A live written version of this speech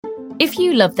If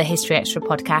you love the History Extra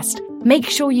podcast, make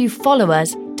sure you follow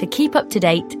us to keep up to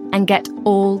date and get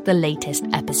all the latest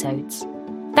episodes.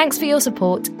 Thanks for your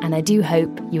support, and I do hope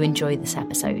you enjoy this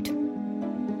episode.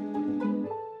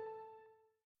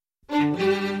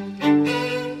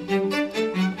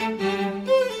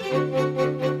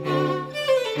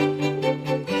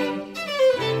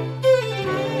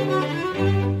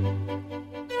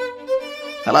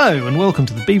 Hello and welcome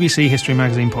to the BBC History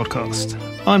Magazine podcast.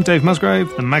 I'm Dave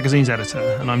Musgrove, the magazine's editor,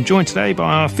 and I'm joined today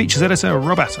by our features editor,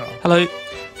 Rob Attar. Hello.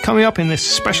 Coming up in this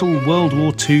special World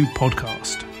War II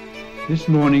podcast. This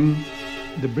morning,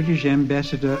 the British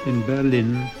ambassador in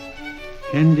Berlin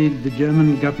handed the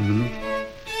German government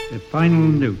a final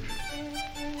note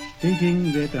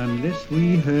stating that unless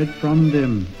we heard from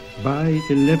them by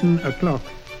 11 o'clock,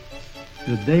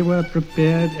 that they were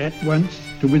prepared at once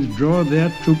to withdraw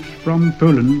their troops from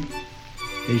Poland,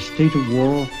 a state of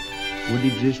war would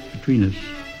exist between us.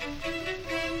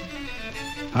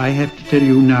 I have to tell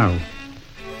you now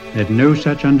that no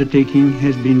such undertaking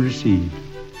has been received.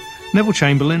 Neville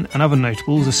Chamberlain and other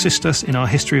notables assist us in our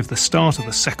history of the start of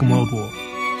the Second World War.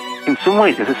 In some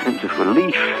ways, there's a sense of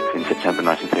relief in September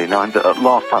 1939 that at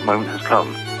last that moment has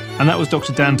come. And that was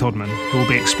Dr. Dan Todman, who will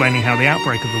be explaining how the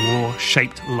outbreak of the war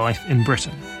shaped life in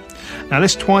Britain. Now,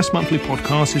 this twice-monthly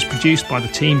podcast is produced by the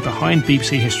team behind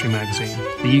BBC History Magazine,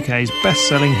 the UK's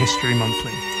best-selling history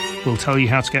monthly. We'll tell you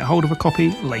how to get hold of a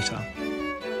copy later.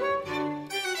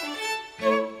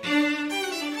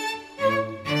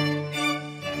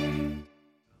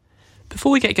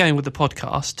 Before we get going with the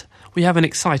podcast, we have an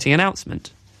exciting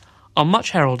announcement. Our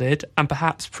much heralded and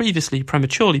perhaps previously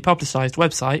prematurely publicised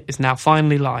website is now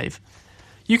finally live.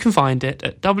 You can find it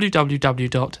at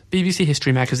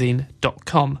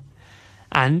www.bbchistorymagazine.com.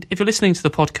 And if you're listening to the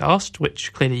podcast,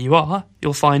 which clearly you are,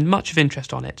 you'll find much of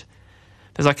interest on it.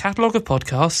 There's our catalogue of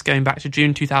podcasts going back to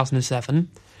June 2007,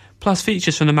 plus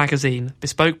features from the magazine,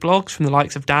 bespoke blogs from the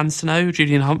likes of Dan Snow,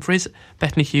 Julian Humphreys,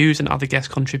 Bethany Hughes and other guest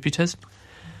contributors.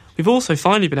 We've also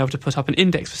finally been able to put up an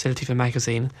index facility for the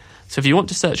magazine, so if you want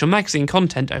to search your magazine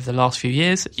content over the last few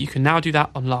years, you can now do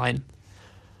that online.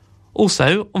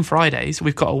 Also, on Fridays,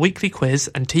 we've got a weekly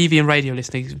quiz and TV and radio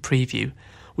listening preview,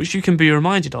 which you can be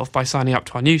reminded of by signing up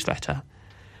to our newsletter.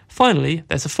 Finally,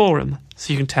 there's a forum,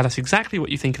 so you can tell us exactly what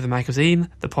you think of the magazine,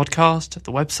 the podcast,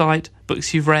 the website,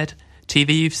 books you've read,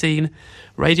 TV you've seen,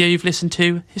 radio you've listened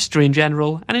to, history in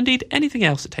general, and indeed anything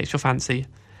else that takes your fancy.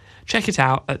 Check it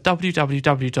out at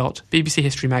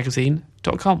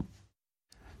www.bbchistorymagazine.com.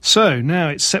 So, now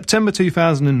it's September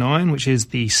 2009, which is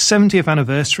the 70th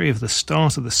anniversary of the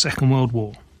start of the Second World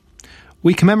War.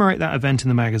 We commemorate that event in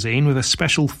the magazine with a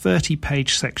special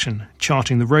 30-page section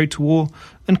charting the road to war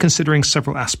and considering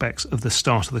several aspects of the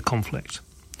start of the conflict.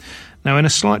 Now, in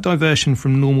a slight diversion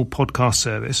from normal podcast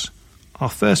service, our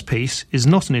first piece is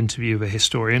not an interview with a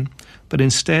historian, but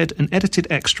instead an edited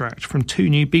extract from two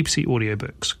new BBC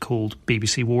audiobooks called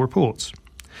BBC War Reports.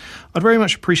 I'd very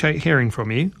much appreciate hearing from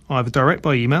you, either direct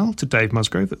by email to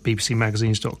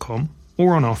davemusgrove@bbcmagazines.com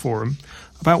or on our forum,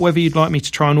 about whether you'd like me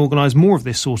to try and organise more of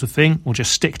this sort of thing or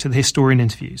just stick to the historian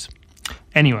interviews.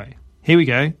 Anyway, here we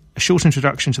go, a short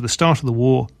introduction to the start of the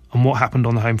war and what happened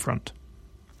on the home front.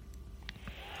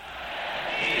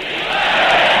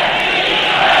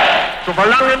 Zu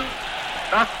verlangen,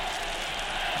 dass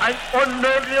ein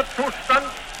unmöglicher Zustand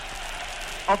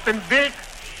auf dem Weg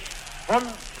von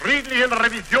friedlichen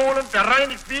Revisionen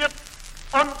bereinigt wird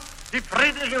und die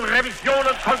friedlichen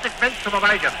Revisionen konsequent zu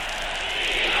verweigern.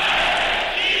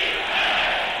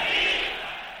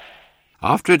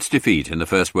 After its defeat in the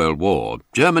First World War,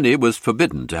 Germany was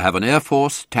forbidden to have an air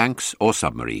force, tanks or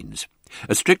submarines.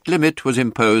 A strict limit was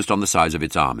imposed on the size of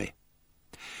its army.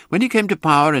 When he came to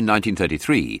power in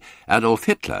 1933, Adolf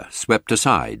Hitler swept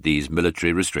aside these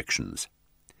military restrictions.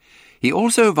 He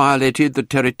also violated the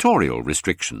territorial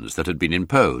restrictions that had been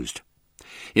imposed.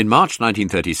 In March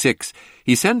 1936,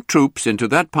 he sent troops into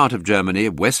that part of Germany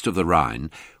west of the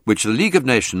Rhine, which the League of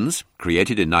Nations,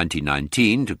 created in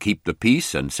 1919 to keep the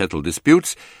peace and settle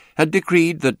disputes, had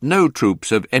decreed that no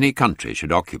troops of any country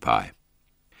should occupy.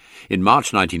 In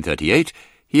March 1938,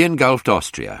 he engulfed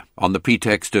Austria on the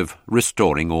pretext of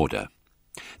restoring order.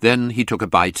 Then he took a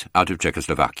bite out of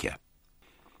Czechoslovakia.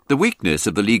 The weakness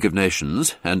of the League of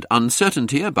Nations and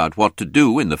uncertainty about what to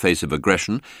do in the face of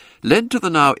aggression led to the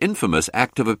now infamous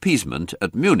Act of Appeasement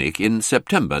at Munich in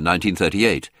September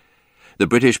 1938. The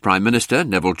British Prime Minister,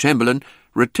 Neville Chamberlain,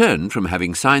 returned from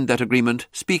having signed that agreement,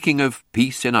 speaking of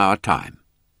peace in our time.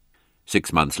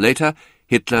 6 months later,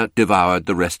 Hitler devoured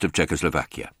the rest of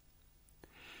Czechoslovakia.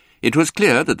 It was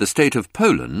clear that the state of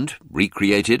Poland,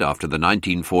 recreated after the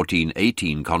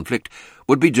 1914-18 conflict,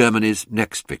 would be Germany's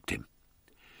next victim.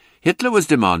 Hitler was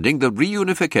demanding the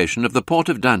reunification of the port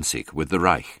of Danzig with the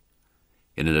Reich.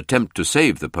 In an attempt to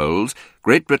save the Poles,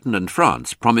 Great Britain and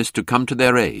France promised to come to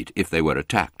their aid if they were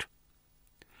attacked.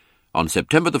 On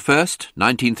September the 1st,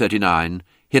 1939,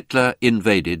 Hitler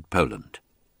invaded Poland.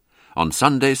 On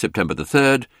Sunday, September the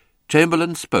 3rd,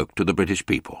 Chamberlain spoke to the British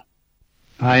people.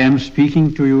 I am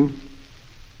speaking to you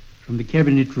from the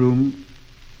Cabinet Room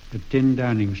at 10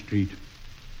 Downing Street.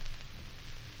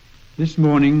 This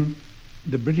morning,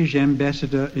 the British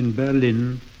ambassador in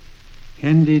Berlin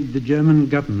handed the German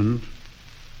government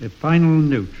a final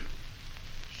note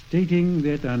stating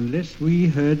that unless we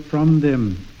heard from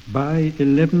them by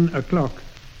 11 o'clock,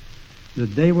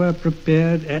 that they were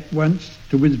prepared at once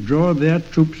to withdraw their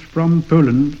troops from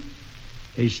Poland,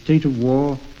 a state of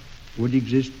war would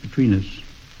exist between us.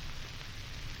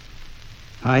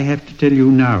 I have to tell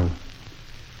you now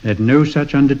that no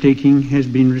such undertaking has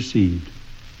been received,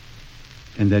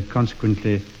 and that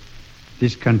consequently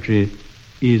this country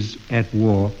is at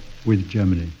war with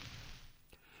Germany.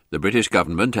 The British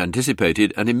government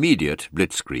anticipated an immediate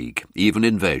blitzkrieg, even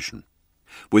invasion.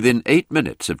 Within 8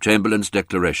 minutes of Chamberlain's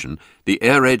declaration, the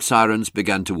air raid sirens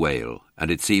began to wail,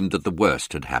 and it seemed that the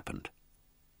worst had happened.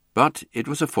 But it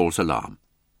was a false alarm.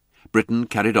 Britain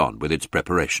carried on with its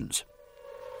preparations.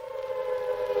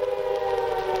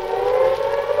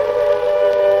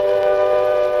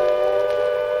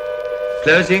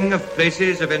 Closing of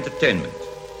places of entertainment.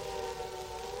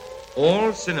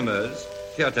 All cinemas,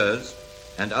 theatres,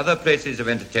 and other places of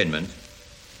entertainment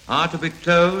are to be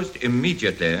closed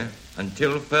immediately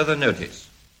until further notice.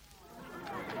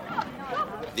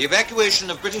 The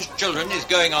evacuation of British children is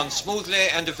going on smoothly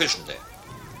and efficiently.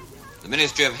 The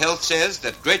Ministry of Health says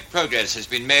that great progress has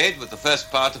been made with the first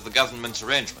part of the government's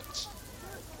arrangements.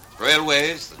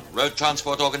 Railways, the road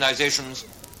transport organizations,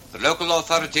 the local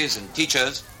authorities and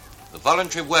teachers, the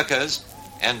voluntary workers,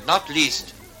 and not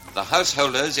least, the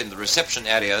householders in the reception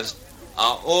areas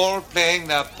are all playing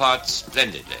their parts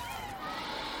splendidly.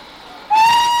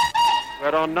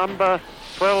 We're on number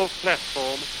 12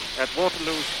 platform at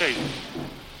Waterloo Station,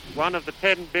 one of the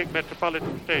 10 big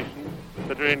metropolitan stations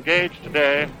that are engaged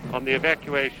today on the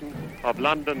evacuation of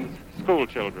London's school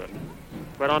children.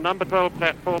 We're on number 12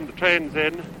 platform, the train's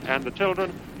in, and the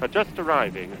children are just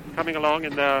arriving, coming along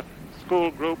in their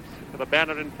school groups with a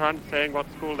banner in front saying what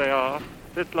school they are.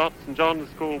 This lot's St. John's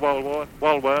School,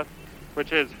 Walworth,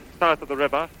 which is south of the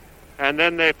river, and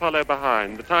then they follow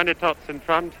behind. The tiny tots in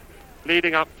front,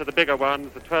 leading up to the bigger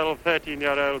ones, the 12,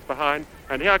 13-year-olds behind,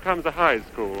 and here comes a high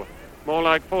school, more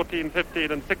like 14,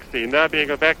 15, and 16. They're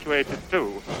being evacuated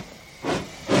too.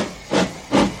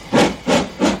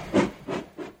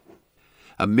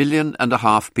 1.5 million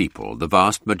people, the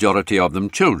vast majority of them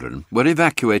children, were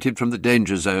evacuated from the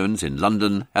danger zones in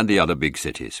London and the other big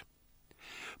cities.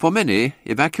 For many,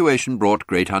 evacuation brought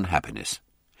great unhappiness.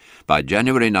 By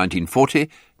January 1940,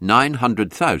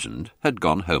 900,000 had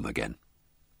gone home again.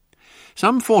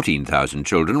 Some 14,000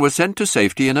 children were sent to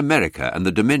safety in America and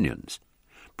the Dominions.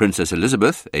 Princess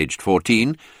Elizabeth, aged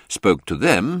 14, spoke to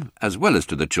them, as well as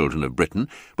to the children of Britain,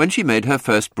 when she made her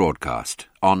first broadcast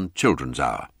on Children's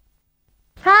Hour.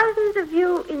 Thousands of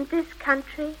you in this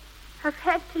country have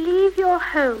had to leave your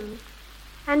homes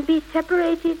and be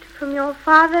separated from your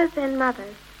fathers and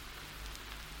mothers.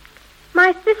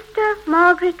 My sister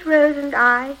Margaret Rose and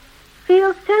I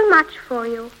feel so much for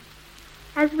you,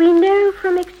 as we know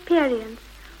from experience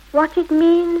what it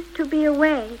means to be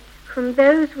away from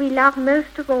those we love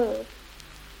most of all.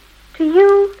 To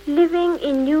you, living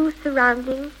in new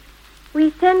surroundings,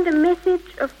 we send a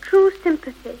message of true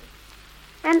sympathy,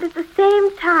 and at the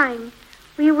same time,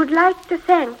 we would like to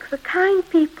thank the kind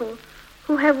people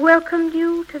who have welcomed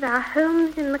you to their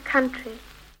homes in the country.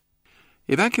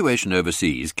 Evacuation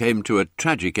overseas came to a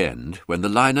tragic end when the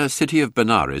liner City of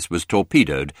Benares was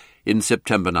torpedoed in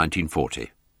September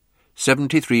 1940.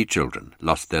 73 children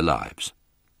lost their lives.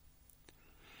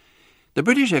 The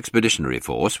British Expeditionary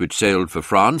Force, which sailed for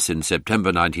France in September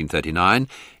 1939,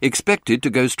 expected to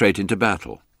go straight into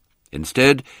battle.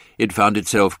 Instead, it found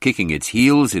itself kicking its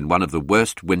heels in one of the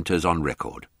worst winters on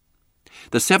record.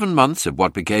 The 7 months of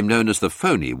what became known as the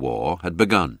Phoney War had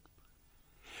begun.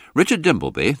 Richard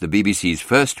Dimbleby, the BBC's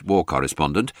first war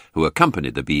correspondent who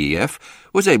accompanied the BEF,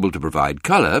 was able to provide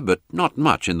colour, but not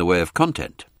much in the way of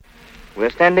content. We're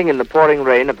standing in the pouring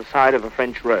rain at the side of a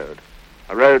French road,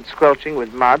 a road squelching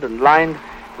with mud and lined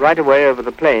right away over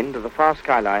the plain to the far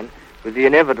skyline with the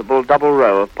inevitable double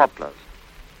row of poplars.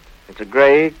 It's a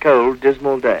grey, cold,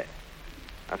 dismal day.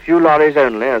 A few lorries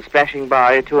only are splashing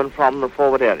by to and from the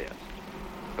forward areas.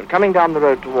 But coming down the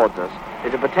road towards us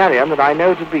is a battalion that I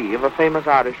know to be of a famous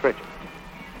Irish regiment.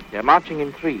 They're marching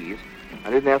in threes,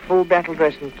 and in their full battle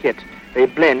dress and kit, they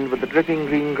blend with the dripping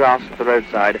green grass of the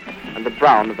roadside and the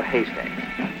brown of the haystacks.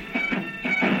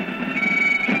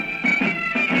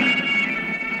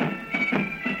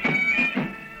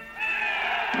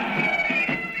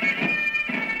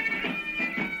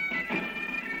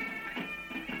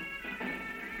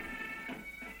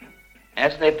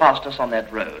 As they passed us on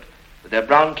that road, with their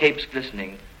brown capes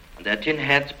glistening and their tin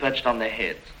hats perched on their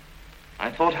heads, I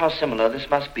thought how similar this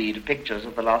must be to pictures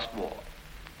of the last war.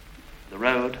 The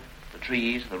road, the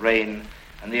trees, the rain,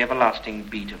 and the everlasting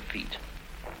beat of feet.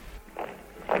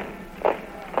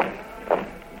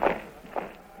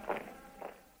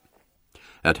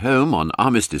 At home on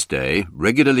Armistice Day,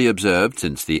 regularly observed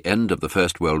since the end of the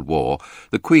First World War,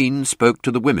 the Queen spoke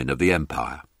to the women of the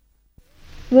Empire.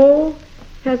 War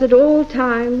has at all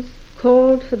times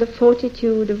called for the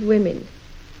fortitude of women.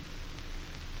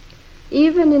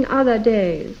 Even in other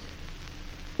days,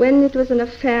 when it was an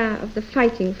affair of the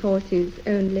fighting forces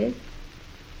only,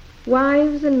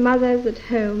 wives and mothers at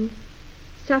home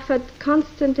suffered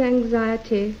constant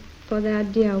anxiety for their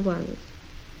dear ones,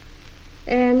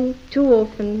 and too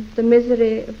often the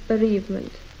misery of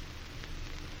bereavement.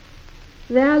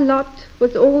 Their lot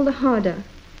was all the harder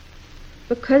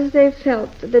because they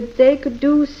felt that they could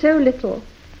do so little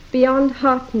beyond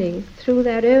heartening through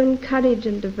their own courage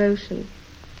and devotion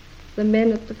the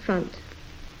men at the front.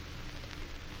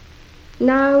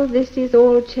 Now this is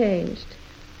all changed,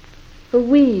 for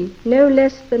we, no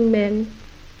less than men,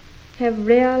 have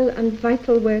real and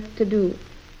vital work to do.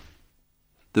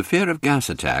 The fear of gas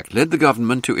attack led the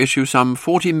government to issue some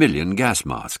 40 million gas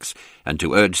masks and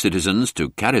to urge citizens to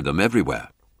carry them everywhere.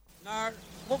 Now,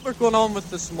 what we're going on with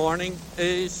this morning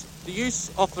is the use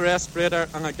of the respirator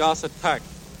and a gas attack.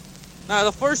 Now,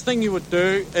 the first thing you would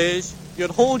do is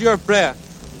you'd hold your breath.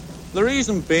 The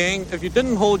reason being, if you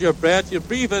didn't hold your breath, you'd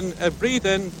breathe in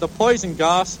the poison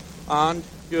gas and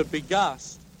you'd be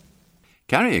gassed.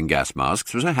 Carrying gas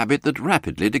masks was a habit that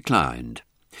rapidly declined.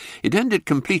 It ended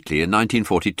completely in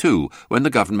 1942 when the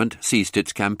government ceased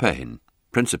its campaign,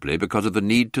 principally because of the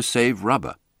need to save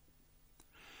rubber.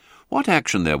 What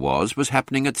action there was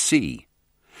happening at sea.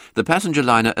 The passenger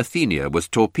liner Athenia was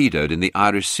torpedoed in the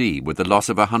Irish Sea with the loss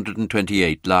of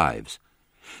 128 lives.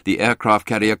 The aircraft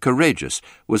carrier Courageous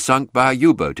was sunk by a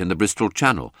U-boat in the Bristol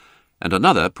Channel, and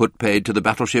another put paid to the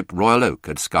battleship Royal Oak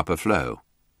at Scupper Flow.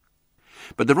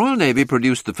 But the Royal Navy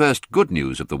produced the first good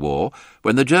news of the war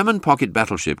when the German pocket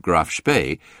battleship Graf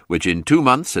Spee, which in 2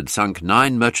 months had sunk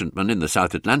 9 merchantmen in the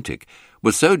South Atlantic,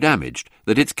 was so damaged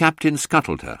that its captain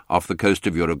scuttled her off the coast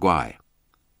of Uruguay.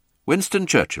 Winston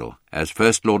Churchill, as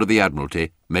First Lord of the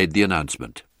Admiralty, made the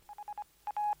announcement.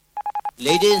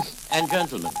 Ladies and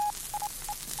gentlemen,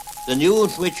 the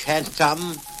news which has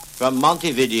come from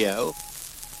Montevideo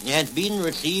has been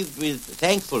received with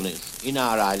thankfulness in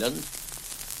our island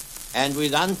and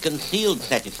with unconcealed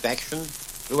satisfaction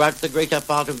throughout the greater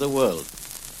part of the world.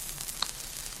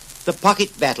 The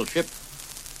pocket battleship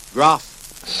Graf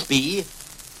Spee,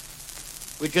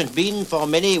 which has been for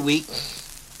many weeks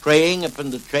preying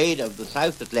upon the trade of the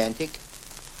South Atlantic,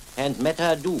 has met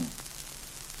her doom.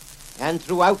 And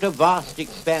throughout a vast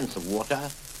expanse of water,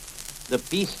 the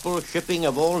peaceful shipping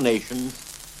of all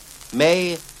nations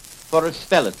may, for a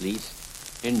spell at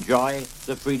least, enjoy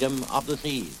the freedom of the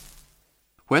seas.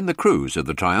 When the crews of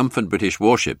the triumphant British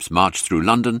warships marched through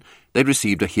London, they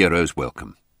received a hero's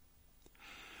welcome.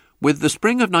 With the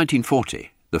spring of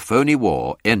 1940, the phony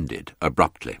war ended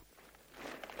abruptly.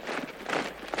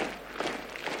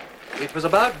 It was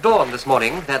about dawn this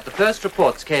morning that the first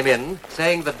reports came in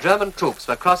saying that German troops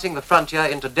were crossing the frontier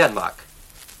into Denmark.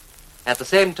 At the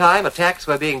same time, attacks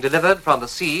were being delivered from the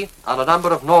sea on a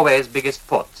number of Norway's biggest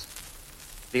ports.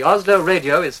 The Oslo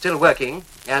radio is still working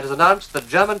and has announced that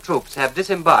German troops have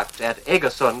disembarked at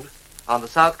Egersund on the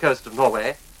south coast of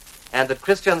Norway and that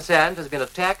Kristiansand has been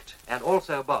attacked and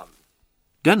also bombed.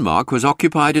 Denmark was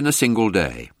occupied in a single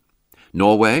day.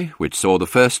 Norway, which saw the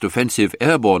first offensive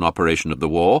airborne operation of the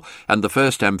war and the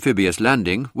first amphibious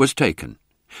landing, was taken,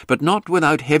 but not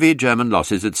without heavy German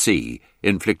losses at sea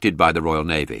inflicted by the Royal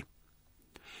Navy.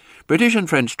 British and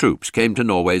French troops came to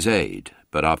Norway's aid,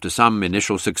 but after some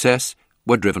initial success,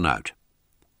 were driven out.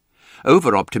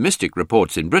 Over-optimistic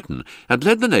reports in Britain had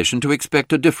led the nation to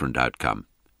expect a different outcome.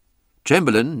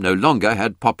 Chamberlain no longer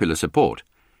had popular support,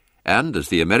 and, as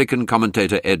the American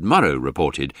commentator Ed Murrow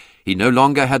reported, he no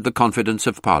longer had the confidence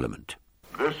of Parliament.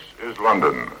 This is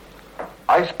London.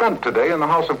 I spent today in the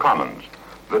House of Commons.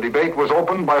 The debate was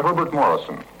opened by Herbert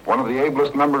Morrison, one of the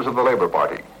ablest members of the Labour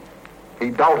Party. He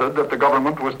doubted that the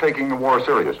government was taking the war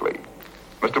seriously.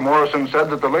 Mr. Morrison said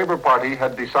that the Labour Party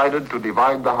had decided to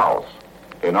divide the House.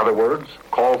 In other words,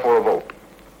 call for a vote.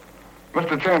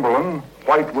 Mr. Chamberlain,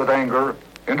 white with anger,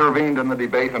 intervened in the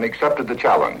debate and accepted the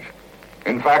challenge.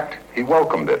 In fact, he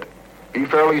welcomed it. He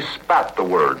fairly spat the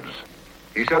words.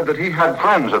 He said that he had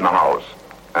friends in the House,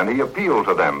 and he appealed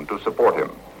to them to support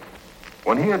him.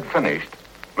 When he had finished,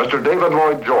 Mr. David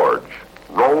Lloyd George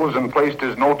rose and placed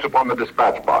his notes upon the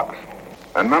dispatch box,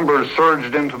 and members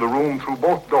surged into the room through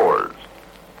both doors,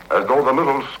 as though the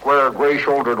little, square,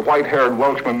 gray-shouldered, white-haired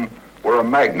Welshman were a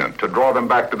magnet to draw them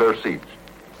back to their seats.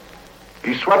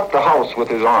 He swept the House with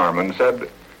his arm and said,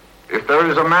 "If there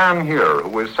is a man here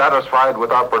who is satisfied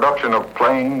with our production of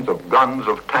planes, of guns,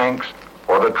 of tanks,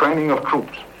 or the training of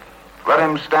troops, let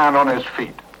him stand on his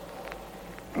feet."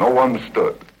 No one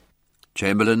stood.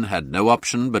 Chamberlain had no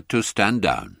option but to stand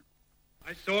down.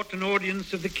 I sought an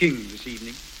audience of the King this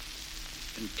evening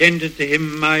and tendered to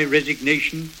him my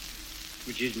resignation,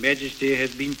 which His Majesty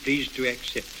has been pleased to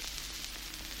accept.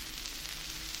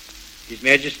 His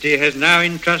Majesty has now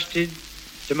entrusted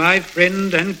to my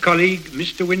friend and colleague,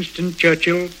 Mr. Winston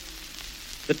Churchill,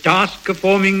 the task of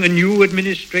forming a new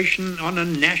administration on a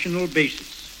national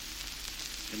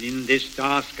basis. And in this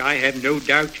task, I have no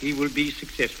doubt he will be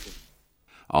successful.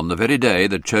 On the very day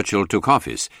that Churchill took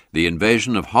office, the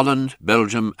invasion of Holland,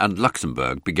 Belgium and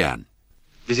Luxembourg began.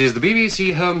 This is the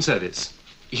BBC Home Service.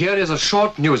 Here is a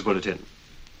short news bulletin.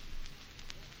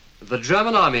 The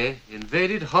German army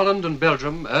invaded Holland and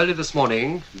Belgium early this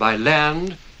morning by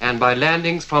land and by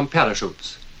landings from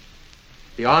parachutes.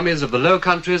 The armies of the Low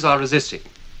Countries are resisting.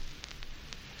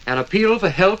 An appeal for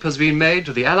help has been made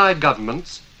to the Allied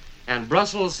governments, and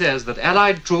Brussels says that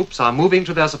Allied troops are moving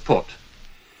to their support.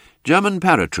 German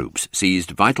paratroops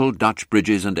seized vital Dutch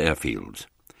bridges and airfields.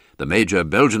 The major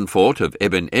Belgian fort of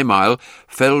Eben Emael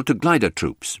fell to glider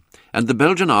troops, and the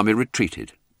Belgian army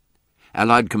retreated.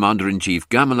 Allied Commander-in-Chief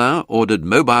Gamelin ordered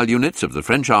mobile units of the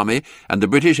French army and the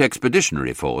British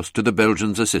Expeditionary Force to the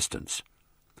Belgians' assistance.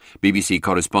 BBC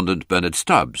correspondent Bernard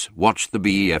Stubbs watched the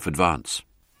BEF advance.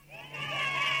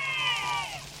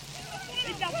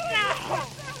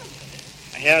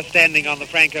 Here, standing on the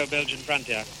Franco-Belgian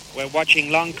frontier, we're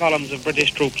watching long columns of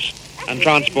British troops and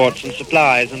transports and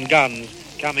supplies and guns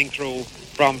coming through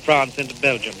from France into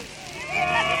Belgium.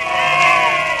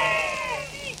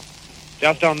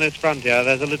 Just on this frontier,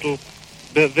 there's a little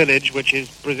village which is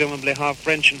presumably half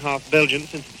French and half Belgian,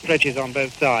 since it stretches on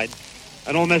both sides.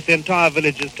 And almost the entire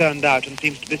village is turned out and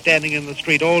seems to be standing in the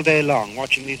street all day long,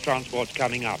 watching these transports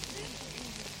coming up.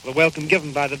 The welcome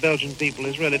given by the Belgian people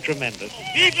is really tremendous.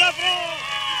 Vive la France!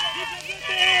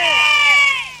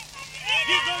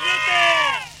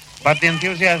 But the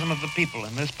enthusiasm of the people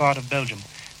in this part of Belgium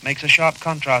makes a sharp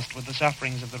contrast with the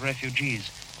sufferings of the refugees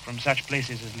from such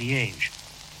places as Liège.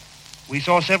 We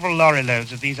saw several lorry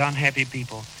loads of these unhappy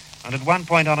people, and at one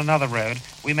point on another road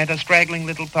we met a straggling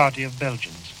little party of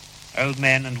Belgians, old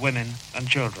men and women and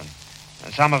children,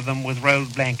 some of them with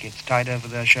rolled blankets tied over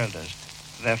their shoulders,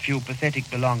 their few pathetic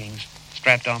belongings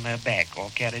strapped on their back or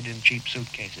carried in cheap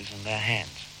suitcases in their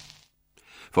hands.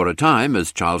 For a time,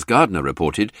 as Charles Gardner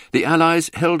reported, the Allies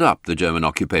held up the German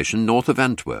occupation north of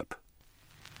Antwerp.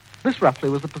 This roughly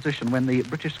was the position when the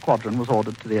British squadron was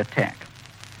ordered to the attack.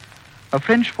 A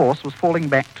French force was falling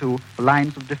back to the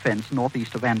lines of defence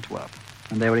northeast of Antwerp,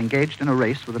 and they were engaged in a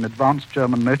race with an advanced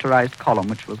German motorized column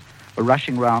which was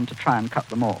rushing round to try and cut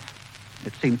them off.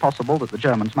 It seemed possible that the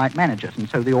Germans might manage it, and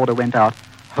so the order went out,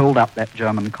 hold up that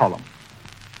German column.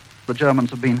 The Germans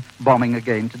have been bombing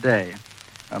again today,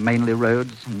 mainly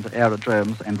roads and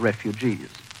aerodromes and refugees,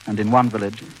 and in one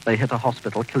village they hit a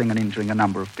hospital, killing and injuring a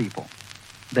number of people.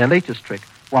 Their latest trick,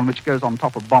 one which goes on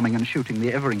top of bombing and shooting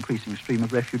the ever-increasing stream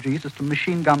of refugees, is to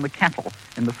machine gun the cattle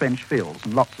in the French fields,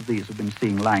 and lots of these have been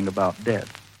seen lying about dead.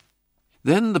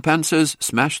 Then the panzers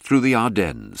smashed through the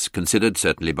Ardennes, considered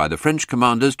certainly by the French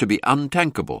commanders to be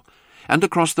untankable, and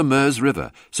across the Meuse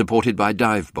River, supported by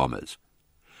dive bombers.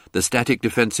 The static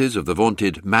defences of the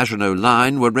vaunted Maginot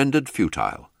Line were rendered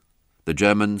futile. The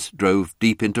Germans drove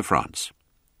deep into France.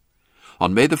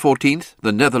 On May the 14th,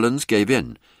 the Netherlands gave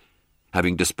in.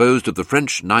 Having disposed of the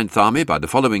French Ninth Army by the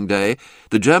following day,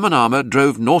 the German armour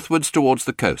drove northwards towards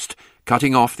the coast,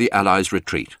 cutting off the Allies'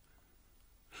 retreat.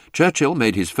 Churchill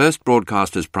made his first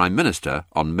broadcast as Prime Minister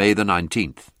on May the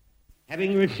 19th.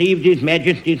 Having received His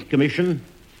Majesty's commission,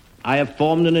 I have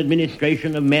formed an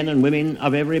administration of men and women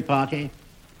of every party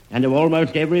and of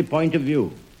almost every point of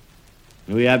view.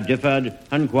 We have differed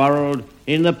and quarrelled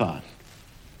in the past,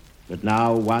 but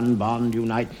now one bond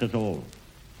unites us all: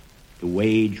 to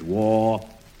wage war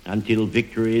until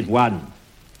victory is won,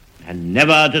 and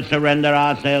never to surrender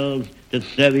ourselves to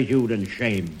servitude and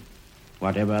shame,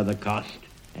 whatever the cost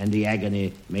and the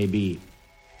agony may be.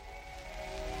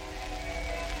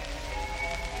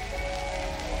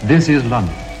 This is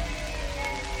London.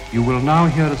 You will now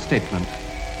hear a statement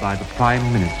by the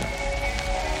Prime Minister.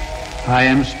 I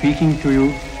am speaking to you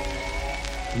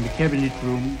in the Cabinet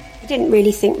Room. I didn't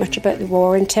really think much about the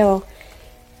war until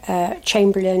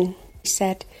Chamberlain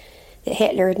said that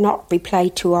Hitler had not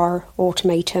replied to our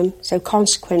ultimatum, so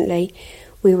consequently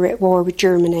we were at war with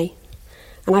Germany.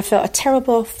 And I felt a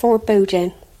terrible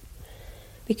foreboding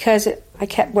because I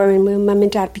kept worrying will Mum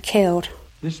and Dad be killed.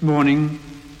 This morning,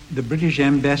 the British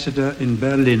ambassador in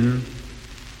Berlin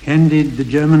handed the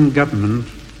German government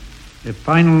a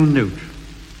final note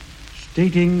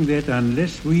stating that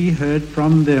unless we heard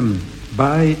from them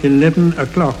by 11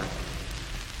 o'clock,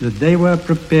 that they were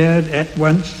prepared at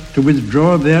once to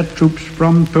withdraw their troops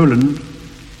from Poland,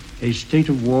 a state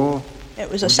of war. It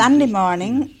was a Sunday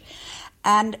morning,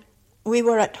 and we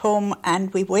were at home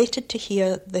and we waited to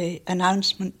hear the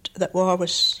announcement that war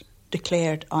was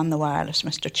declared on the wireless.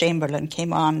 Mr. Chamberlain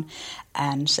came on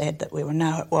and said that we were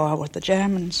now at war with the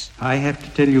Germans. I have to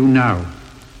tell you now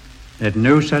that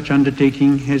no such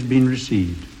undertaking has been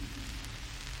received,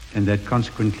 and that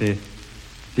consequently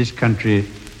this country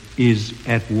is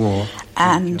at war.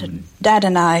 And Dad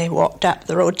and I walked up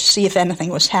the road to see if anything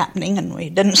was happening, and we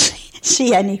didn't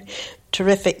see any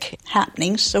terrific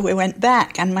happenings, so we went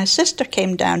back. And my sister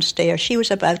came downstairs, she was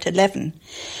about 11,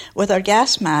 with her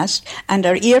gas mask and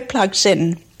her earplugs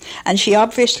in, and she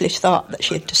obviously thought that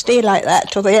she had to stay like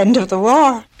that till the end of the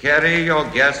war. Carry your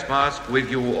gas mask with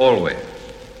you always.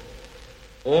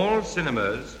 All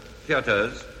cinemas,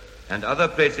 theatres, and other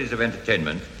places of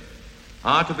entertainment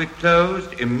are to be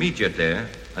closed immediately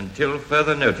until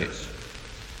further notice.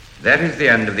 That is the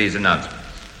end of these announcements.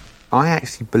 I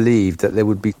actually believed that there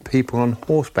would be people on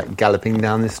horseback galloping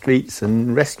down the streets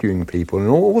and rescuing people and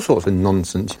all sorts of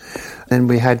nonsense. Then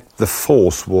we had the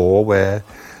Force War, where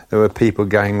there were people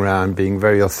going around being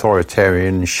very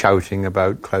authoritarian and shouting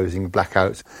about closing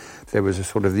blackouts. There was a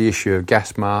sort of the issue of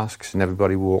gas masks, and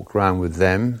everybody walked around with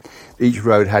them. Each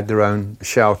road had their own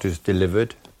shelters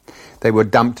delivered. They were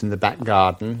dumped in the back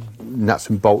garden. Nuts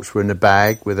and bolts were in a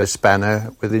bag with a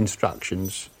spanner with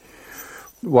instructions.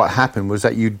 What happened was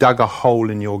that you dug a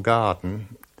hole in your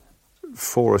garden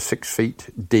 4 or 6 feet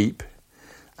deep,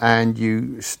 and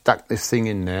you stuck this thing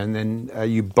in there, and then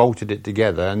you bolted it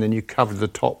together, and then you covered the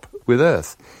top with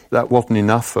earth. That wasn't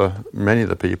enough for many of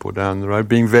the people down the road.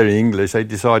 Being very English, they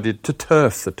decided to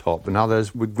turf the top, and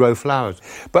others would grow flowers.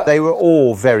 But they were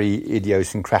all very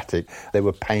idiosyncratic. They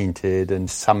were painted, and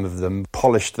some of them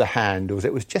polished the handles.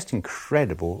 It was just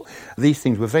incredible. These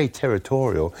things were very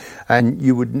territorial, and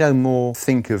you would no more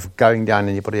think of going down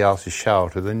anybody else's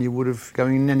shelter than you would of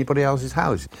going in anybody else's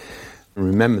house.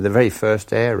 Remember the very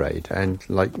first air raid, and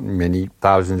like many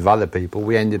thousands of other people,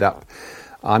 we ended up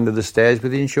under the stairs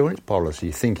with the insurance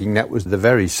policy, thinking that was the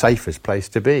very safest place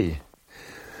to be.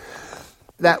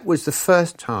 That was the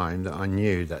first time that I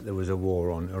knew that there was a war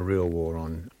on, a real war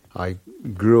on. I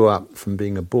grew up from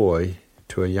being a boy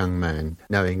to a young man,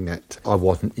 knowing that I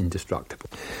wasn't indestructible.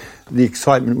 The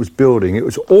excitement was building. It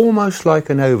was almost like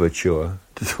an overture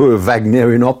to a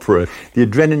Wagnerian opera. The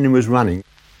adrenaline was running.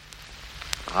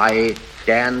 I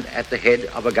stand at the head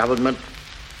of a government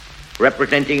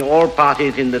representing all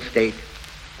parties in the state,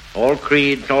 all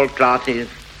creeds, all classes,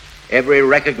 every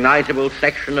recognizable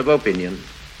section of opinion.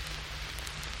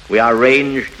 We are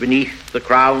ranged beneath the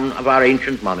crown of our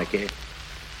ancient monarchy.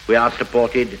 We are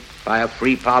supported by a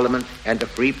free parliament and a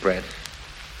free press.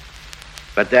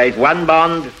 But there is one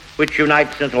bond which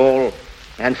unites us all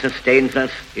and sustains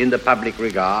us in the public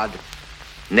regard,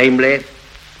 namely,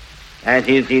 as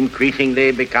is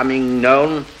increasingly becoming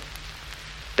known,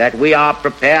 that we are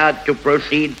prepared to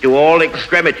proceed to all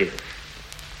extremities,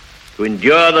 to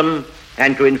endure them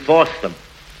and to enforce them.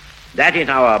 That is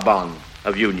our bond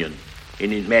of union in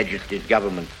His Majesty's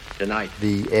government tonight.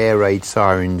 The air raid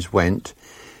sirens went.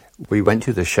 We went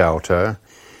to the shelter.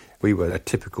 We were a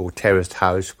typical terraced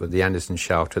house with the Anderson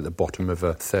shelter at the bottom of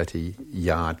a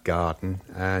 30-yard garden,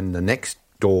 and the next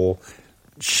door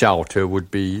shelter would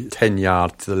be 10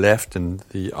 yards to the left and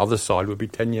the other side would be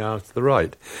 10 yards to the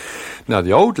right. Now,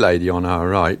 the old lady on our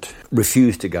right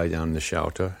refused to go down the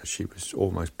shelter. She was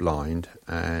almost blind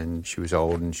and she was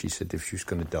old, and she said if she was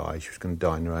going to die, she was going to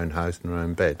die in her own house, in her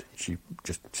own bed. She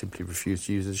just simply refused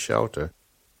to use the shelter.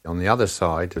 On the other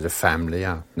side, there was a family,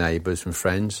 our neighbours and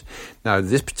friends. Now,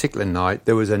 this particular night,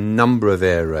 there was a number of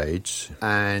air raids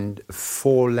and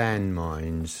 4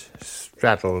 landmines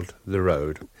straddled the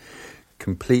road,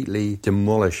 completely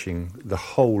demolishing the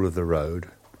whole of the road.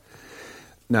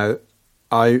 Now,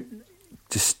 I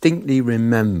distinctly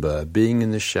remember being in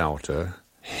the shelter,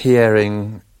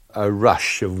 hearing a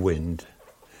rush of wind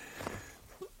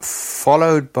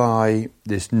followed by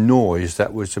this noise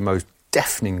that was the most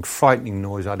deafening, frightening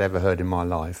noise I'd ever heard in my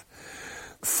life,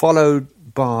 followed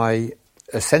by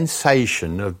a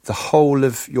sensation of the whole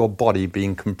of your body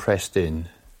being compressed in.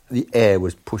 The air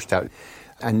was pushed out,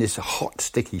 and this hot,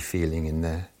 sticky feeling in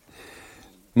there.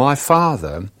 My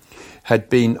father had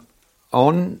been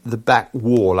on the back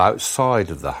wall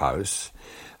outside of the house,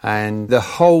 and the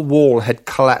whole wall had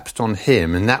collapsed on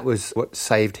him, and that was what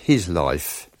saved his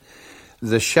life.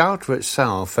 The shelter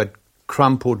itself had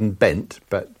crumpled and bent,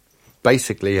 but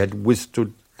basically had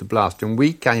withstood the blast. And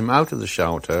we came out of the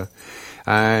shelter,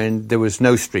 and there was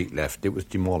no street left. It was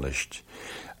demolished.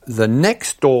 The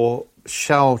next door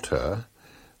shelter,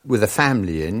 with a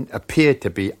family in, appeared to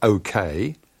be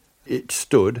okay. It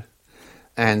stood.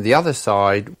 And the other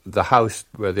side, the house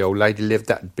where the old lady lived,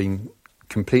 that had been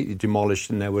completely demolished,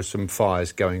 and there were some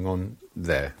fires going on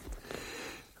there.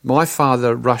 My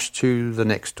father rushed to the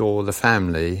next door, the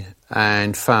family,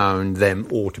 and found them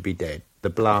all to be dead. The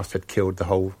blast had killed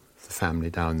the family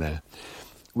down there.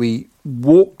 We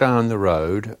walked down the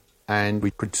road, and we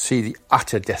could see the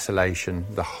utter desolation.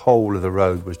 The whole of the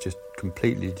road was just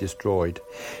completely destroyed.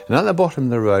 And at the bottom of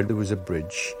the road, there was a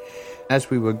bridge. As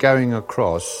we were going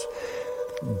across,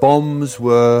 bombs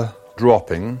were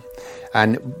dropping,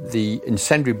 and the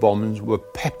incendiary bombs were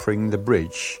peppering the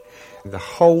bridge. The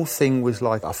whole thing was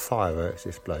like a fireworks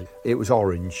display. It was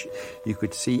orange. You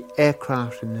could see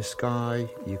aircraft in the sky,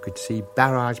 you could see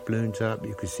barrage balloons up,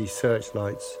 you could see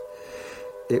searchlights.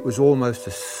 It was almost a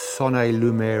sonne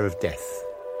lumiere of death.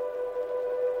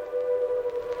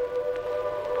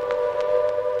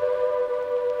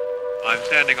 I'm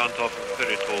standing on top of a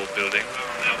very tall building,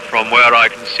 from where I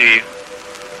can see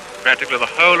practically the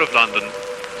whole of London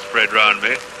spread round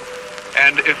me.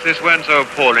 And if this weren't so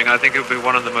appalling, I think it would be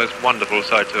one of the most wonderful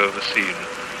sights I've ever seen.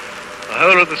 The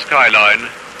whole of the skyline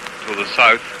to the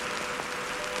south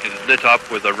is lit up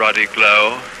with a ruddy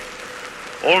glow,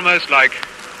 almost like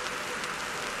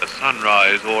a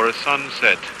sunrise or a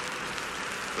sunset,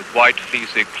 with white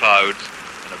fleecy clouds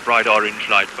and a bright orange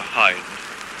light behind.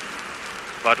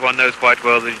 But one knows quite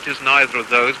well that it is neither of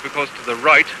those, because to the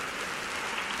right,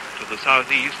 to the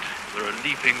southeast, there are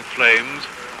leaping flames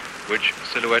which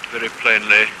silhouette very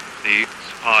plainly the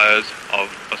spires of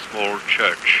a small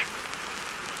church.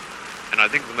 And I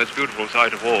think the most beautiful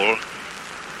sight of all,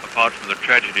 apart from the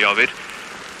tragedy of it,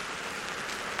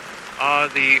 are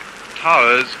the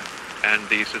towers and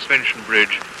the suspension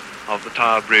bridge of the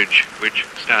Tower Bridge, which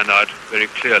stand out very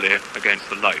clearly against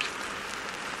the light.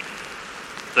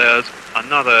 There's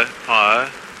another fire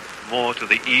more to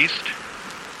the east,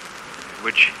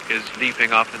 which is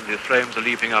leaping up, and the flames are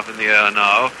leaping up in the air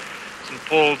now. St.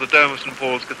 Paul's, the dome of St.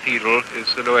 Paul's Cathedral is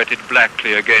silhouetted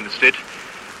blackly against it,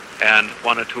 and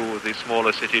one or two of the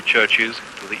smaller city churches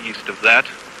to the east of that.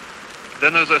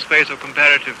 Then there's a space of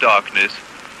comparative darkness,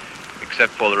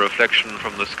 except for the reflection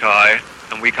from the sky,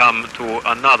 and we come to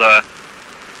another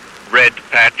red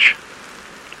patch,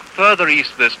 further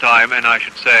east this time, and I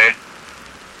should say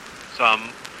some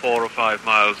 4 or 5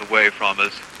 miles away from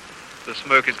us. The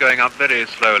smoke is going up very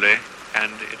slowly,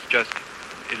 and it's just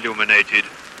illuminated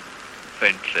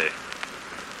faintly.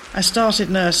 I started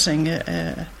nursing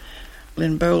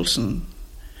in Bolton,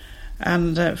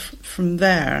 and from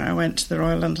there I went to the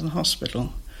Royal London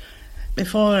Hospital.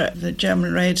 Before the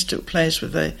German raids took place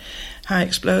with the high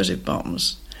explosive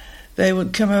bombs, they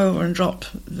would come over and drop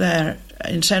their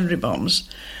incendiary bombs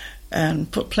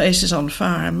and put places on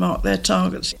fire and mark their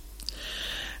targets.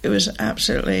 It was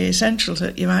absolutely essential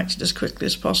that you acted as quickly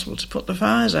as possible to put the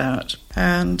fires out,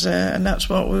 and that's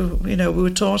what we were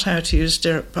taught how to use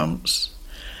stirrup pumps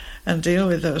and deal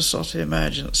with those sort of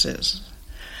emergencies.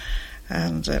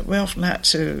 And we often had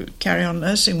to carry on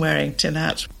nursing wearing tin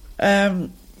hats.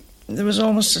 There was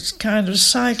almost a kind of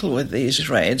cycle with these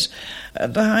raids.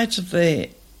 At the height of the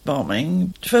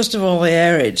bombing, first of all, the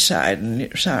air raid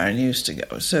siren used to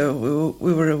go, so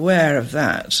we were aware of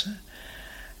that.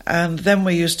 And then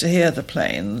we used to hear the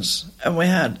planes, and we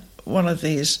had one of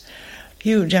these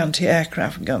huge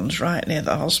anti-aircraft guns right near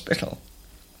the hospital,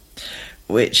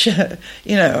 which,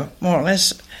 more or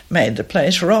less made the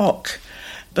place rock.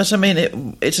 But, I mean,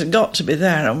 it had got to be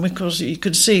there, and because you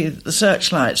could see the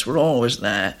searchlights were always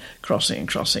there, crossing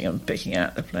and picking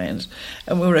out the planes.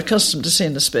 And we were accustomed to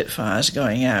seeing the Spitfires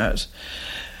going out,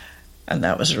 and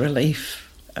that was a relief.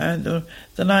 And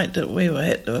the night that we were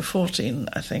hit, there were 14,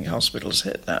 I think, hospitals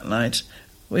hit that night.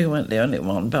 We weren't the only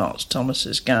one, Bart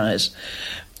Thomas's guys.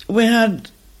 We had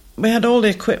all the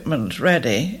equipment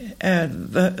ready,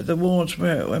 the wards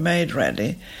were made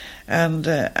ready, and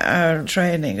our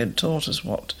training had taught us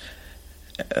what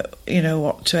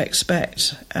what to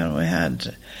expect. And we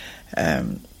had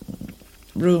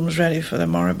rooms ready for the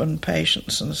moribund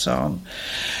patients and so on.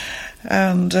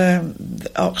 And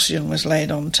the oxygen was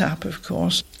laid on tap, of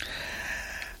course.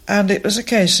 And it was a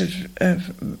case of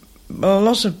a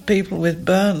lot of people with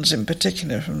burns, in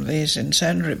particular from these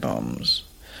incendiary bombs.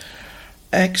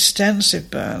 Extensive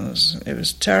burns. It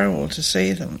was terrible to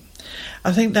see them.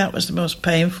 I think that was the most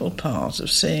painful part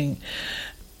of seeing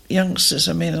youngsters.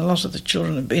 I mean, a lot of the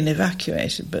children had been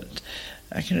evacuated, but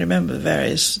I can remember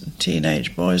various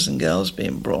teenage boys and girls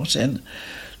being brought in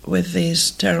with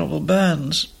these terrible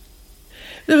burns.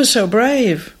 They were so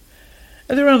brave.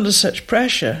 They were under such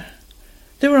pressure.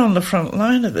 They were on the front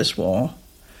line of this war,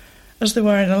 as they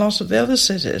were in a lot of the other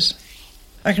cities.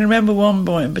 I can remember one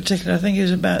boy in particular, I think he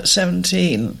was about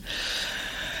 17,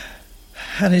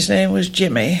 and his name was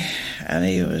Jimmy, and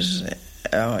he was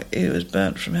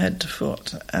burnt from head to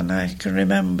foot. And I can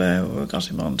remember we got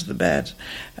him onto the bed,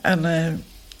 and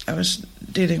I was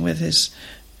dealing with his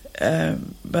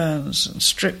burns and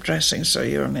strip dressing, so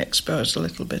you're only exposed a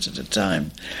little bit at a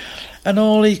time. And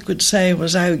all he could say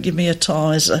was, "Oh, give me a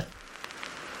Tizer."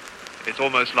 It's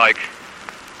almost like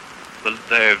the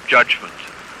Day of Judgment,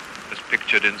 as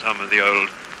pictured in some of the old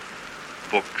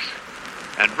books.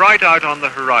 And right out on the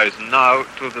horizon now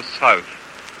to the south,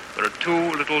 there are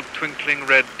two little twinkling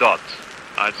red dots.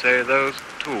 I'd say those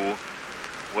two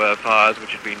were fires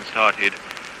which had been started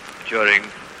during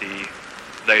the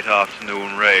late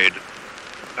afternoon raid.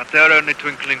 But they're only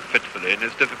twinkling fitfully, and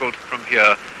it's difficult from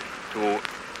here to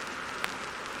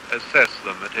assess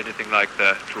them at anything like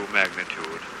their true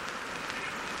magnitude.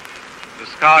 The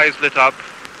sky is lit up,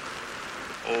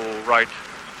 all right,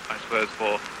 I suppose,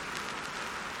 for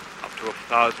up to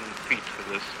 1,000 feet for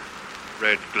this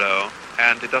red glow,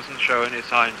 and it doesn't show any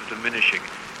signs of diminishing.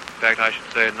 In fact, I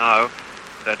should say now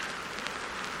that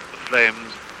the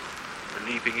flames are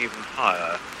leaping even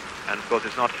higher, and of course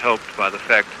it's not helped by the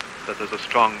fact that there's a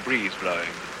strong breeze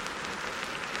blowing.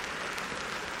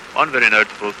 One very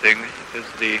notable thing is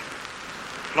the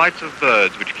flights of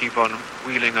birds which keep on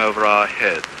wheeling over our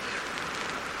heads.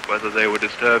 Whether they were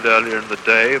disturbed earlier in the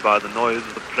day by the noise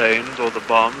of the planes or the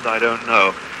bombs, I don't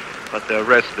know. But they're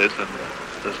restless, and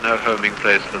there's no homing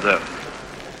place for them.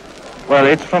 Well,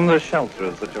 it's from the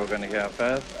shelters that you're going to hear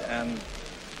first, and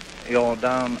you're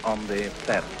down on the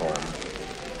platform.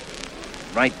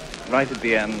 Right at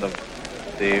the end of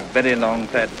the very long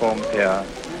platform here.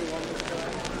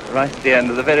 Right at the end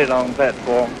of the very long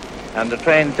platform, and the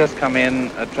train's just come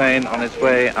in, a train on its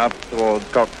way up towards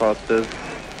Cockfosters.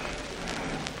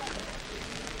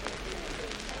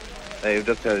 They've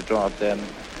just had it draw up then.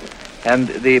 And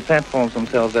the platforms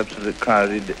themselves absolutely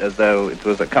crowded as though it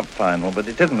was a cup final, but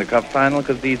it isn't a cup final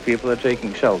because these people are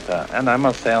taking shelter. And I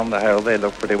must say, on the whole, they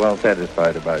look pretty well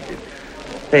satisfied about it.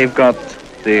 They've got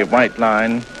the white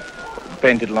line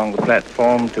painted along the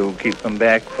platform to keep them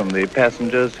back from the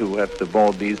passengers who have to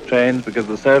board these trains, because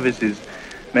the service is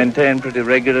maintained pretty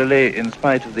regularly in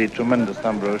spite of the tremendous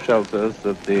number of shelters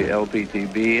that the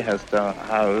LPTB has to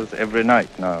house every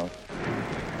night now.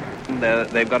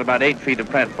 They've got about 8 feet of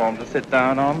platform to sit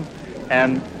down on,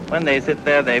 and when they sit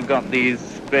there, they've got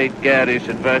these great garish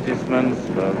advertisements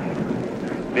for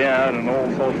beer and all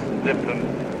sorts of different...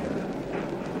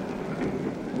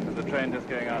 Is the train just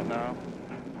going out now?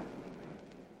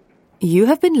 You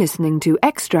have been listening to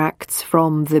extracts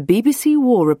from the BBC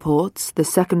War Reports, The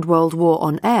Second World War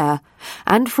on Air,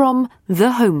 and from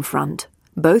The Home Front,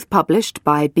 both published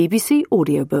by BBC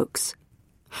Audiobooks.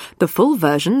 The full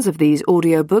versions of these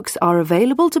audiobooks are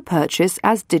available to purchase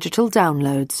as digital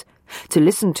downloads, to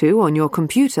listen to on your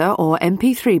computer or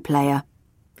MP3 player.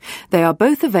 They are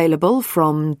both available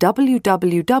from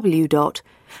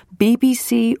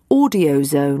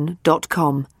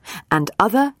www.bbcaudiozone.com and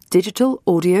other digital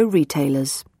audio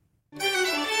retailers.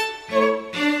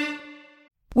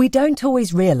 We don't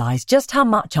always realise just how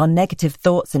much our negative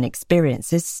thoughts and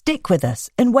experiences stick with us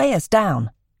and weigh us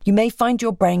down. You may find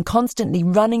your brain constantly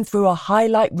running through a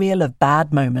highlight reel of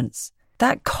bad moments.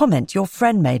 That comment your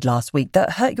friend made last week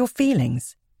that hurt your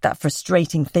feelings. That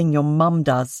frustrating thing your mum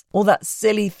does. Or that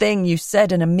silly thing you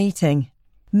said in a meeting.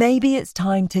 Maybe it's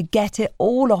time to get it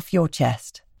all off your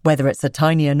chest. Whether it's a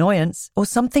tiny annoyance or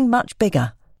something much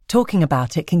bigger. Talking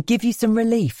about it can give you some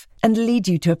relief and lead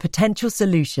you to a potential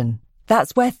solution.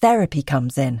 That's where therapy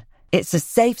comes in. It's a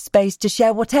safe space to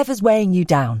share whatever's weighing you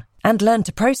down and learn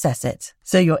to process it,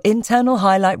 so your internal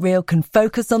highlight reel can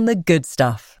focus on the good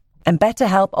stuff. And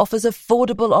BetterHelp offers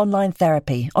affordable online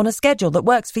therapy on a schedule that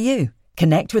works for you.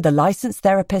 Connect with a licensed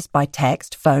therapist by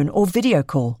text, phone, or video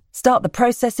call. Start the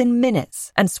process in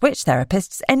minutes and switch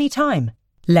therapists anytime.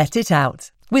 Let it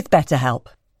out. with BetterHelp.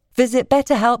 Visit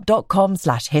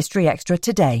betterhelp.com/historyextra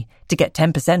today to get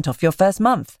 10% off your first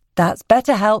month. That's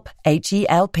BetterHelp,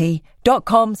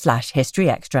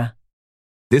 HELP.com/historyextra.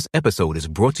 This episode is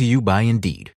brought to you by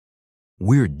Indeed.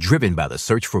 We're driven by the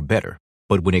search for better,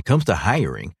 but when it comes to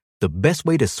hiring, the best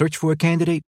way to search for a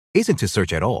candidate isn't to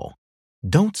search at all.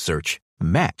 Don't search,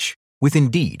 match with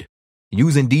Indeed.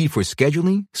 Use Indeed for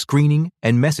scheduling, screening,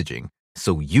 and messaging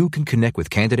so you can connect with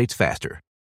candidates faster.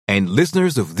 And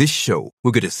listeners of this show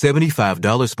will get a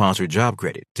 $75 sponsored job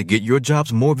credit to get your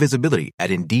jobs more visibility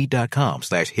at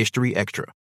Indeed.com/historyextra.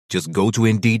 Just go to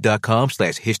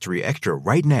Indeed.com/historyextra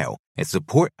right now and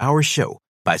support our show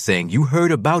by saying you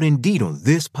heard about Indeed on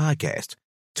this podcast.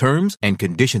 Terms and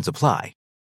conditions apply.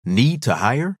 Need to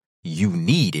hire? You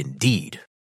need Indeed.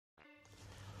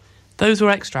 Those were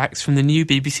extracts from the new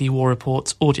BBC War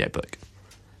Reports audiobook.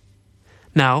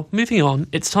 Now, moving on,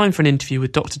 it's time for an interview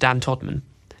with Dr. Dan Todman.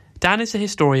 Dan is a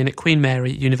historian at Queen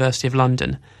Mary, University of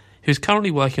London, who's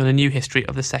currently working on a new history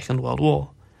of the Second World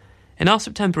War. In our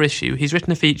September issue, he's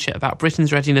written a feature about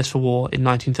Britain's readiness for war in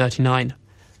 1939.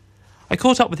 I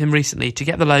caught up with him recently to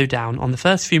get the lowdown on the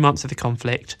first few months of the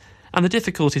conflict and the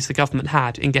difficulties the government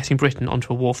had in getting Britain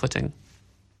onto a war footing.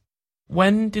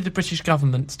 When did the British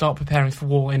government start preparing for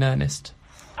war in earnest?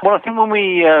 Well, I think when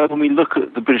we look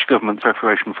at the British government's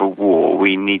preparation for war,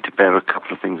 we need to bear a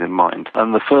couple of things in mind.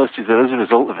 And the first is that as a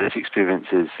result of its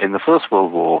experiences in the First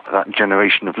World War, that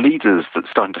generation of leaders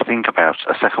that's starting to think about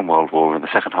a Second World War in the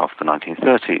second half of the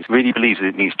 1930s really believes that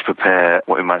it needs to prepare,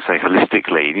 what we might say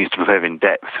holistically, it needs to prepare in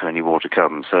depth for any war to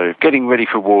come. So getting ready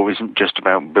for war isn't just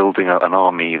about building up an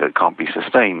army that can't be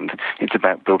sustained. It's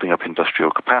about building up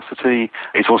industrial capacity.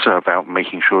 It's also about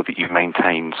making sure that you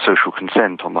maintain social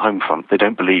consent on the home front. They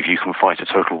don't believe you can fight a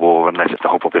total war unless the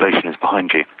whole population is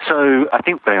behind you. So I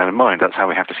think, bearing that in mind, that's how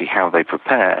we have to see how they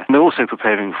prepare. And they're also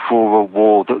preparing for a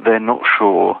war that they're not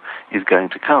sure is going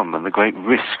to come. And the great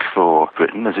risk for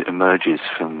Britain as it emerges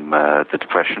from the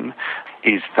Depression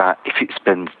is that if it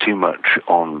spends too much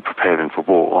on preparing for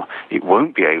war, it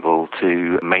won't be able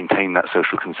to maintain that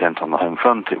social consent on the home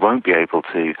front. It won't be able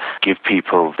to give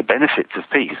people the benefits of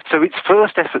peace. So its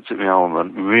first efforts at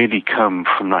rearmament really come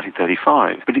from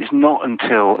 1935, but it's not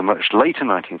until the much later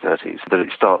 1930s that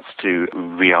it starts to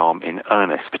rearm in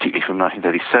earnest, particularly from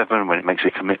 1937 when it makes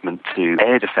a commitment to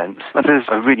air defence. And there's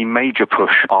a really major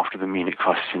push after the Munich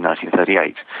crisis in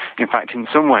 1938. In fact, in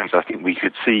some ways, I think we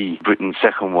could see Britain's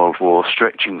Second World War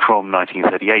stretching from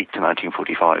 1938 to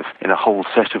 1945. In a whole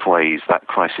set of ways, that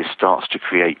crisis starts to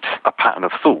create a pattern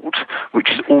of thought,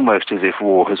 which is almost as if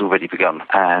war has already begun.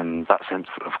 And that sense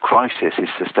of crisis is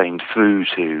sustained through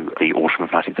to the autumn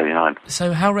of 1939.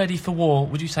 So how ready for war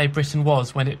would you say Britain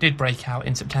was when it did break out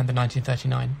in September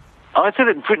 1939? I'd say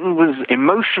that Britain was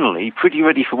emotionally pretty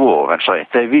ready for war, actually.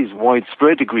 There is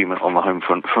widespread agreement on the home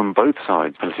front from both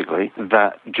sides, politically,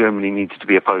 that Germany needs to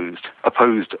be opposed.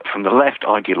 Opposed from the left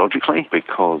ideologically,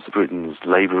 because Britain's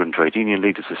labour and trade union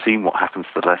leaders have seen what happens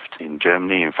to the left in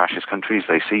Germany and fascist countries.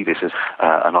 They see this as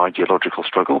an ideological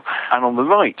struggle. And on the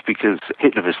right, because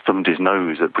Hitler has thumbed his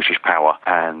nose at British power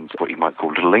and what you might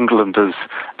call Little Englanders,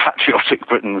 patriotic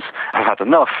Britons have had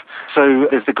enough. So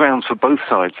there's the grounds for both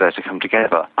sides there to come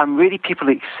together. And really people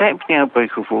accept the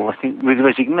outbreak of war, I think, with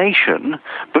resignation,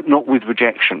 but not with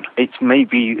rejection. It's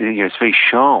maybe, it's very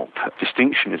sharp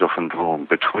distinction is often drawn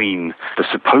between the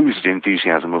supposed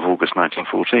enthusiasm of August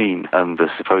 1914 and the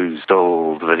supposed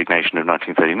dull resignation of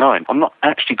 1939. I'm not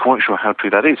actually quite sure how true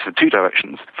that is for two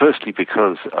directions. Firstly,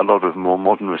 because a lot of more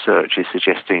modern research is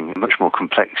suggesting much more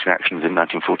complex reactions in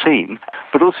 1914,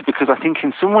 but also because I think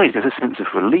in some ways there's a sense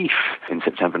of relief in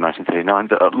September 1939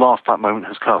 that at last that moment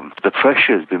has come. The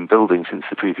pressure has been building since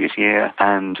the previous year,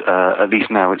 and at least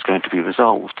now it's going to be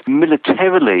resolved.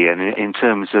 Militarily and in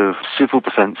terms of civil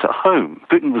defence at home,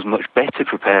 Britain was much better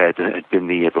prepared than it had been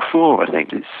the year before, I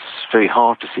think. It's very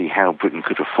hard to see how Britain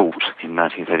could have fought in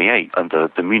 1938, and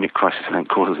the Munich crisis, I think,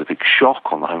 causes a big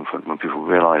shock on the home front when people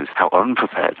realise how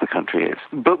unprepared the country is.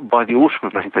 But by the autumn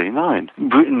of 1939,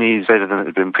 Britain is better than it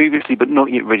had been previously, but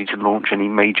not yet ready to launch any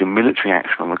major military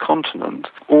action on the continent,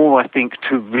 or I think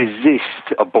to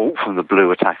resist a bolt from the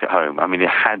blue attack at home. I mean,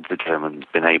 had the Germans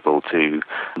been able to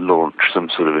launch some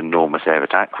sort of enormous air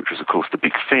attack, which was, of course, the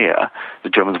big fear, the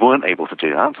Germans weren't able to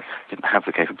do that, didn't have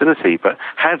the capability, but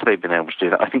had they been able to do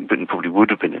that, I think Britain probably would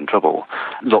have been in trouble.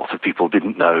 Lots of people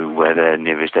didn't know where their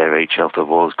nearest air raid shelter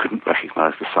was, couldn't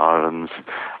recognise the sirens,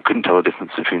 couldn't tell the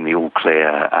difference between the all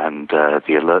clear and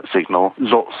the alert signal.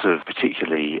 Lots of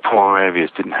particularly poor areas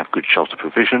didn't have good shelter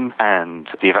provision, and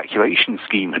the evacuation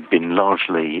scheme had been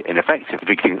largely ineffective. The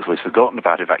big thing that's always forgotten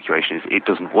about evacuation evacuation is it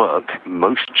doesn't work.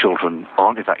 Most children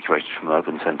aren't evacuated from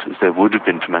urban centres. There would have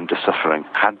been tremendous suffering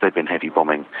had there been heavy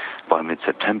bombing by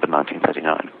mid-September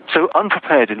 1939. So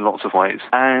unprepared in lots of ways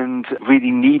and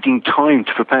really needing time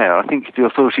to prepare. I think the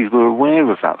authorities were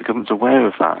aware of that, the government's aware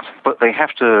of that, but they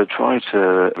have to try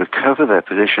to recover their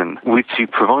position with two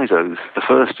provisos. The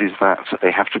first is that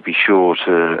they have to be sure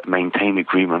to maintain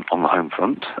agreement on the home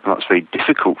front, and that's very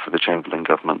difficult for the Chamberlain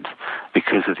government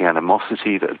because of the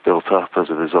animosity that had built up as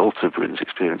a result of Britain's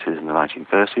experiences in the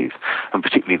 1930s, and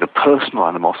particularly the personal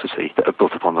animosity that had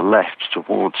built up on the left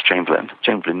towards Chamberlain.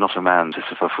 Chamberlain, not a man to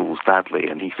suffer fools badly,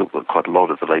 and he thought that quite a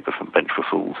lot of the Labour front bench were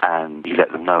fools, and he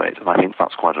let them know it. And I think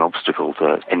that's quite an obstacle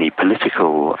to any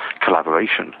political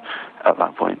collaboration at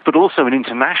that point. But also an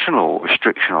international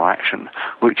restriction or action,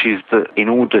 which is that in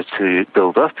order to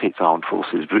build up its armed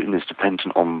forces, Britain is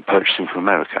dependent on purchasing from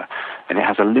America, and it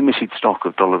has a limited stock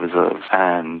of dollar reserves,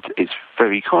 and it's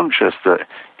very conscious that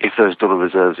if those dollar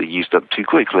reserves are used up too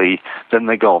quickly, then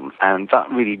they're gone. And that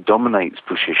really dominates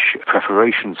British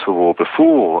preparations for war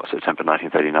before September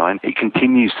 1939. It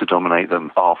continues to dominate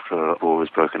them after war has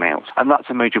broken out. And that's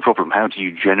a major problem. How do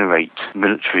you generate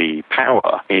military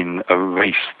power in a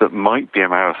race that might be a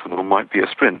marathon or might be a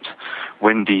sprint?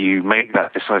 When do you make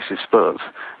that decisive spurt,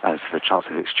 as the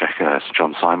Chancellor of the Exchequer, Sir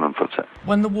John Simon, puts it?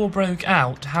 When the war broke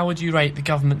out, how would you rate the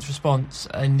government's response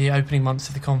in the opening months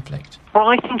of the conflict? Well,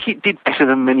 I think it did better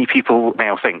than many people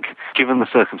now think, given the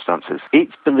circumstances.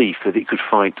 Its belief that it could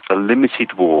fight a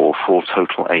limited war for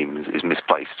total aims is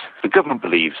misplaced. The government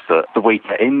believes that the way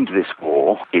to end this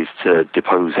war is to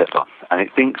depose Hitler, and it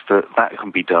thinks that that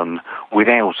can be done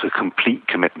without a complete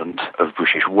commitment of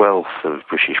British wealth, of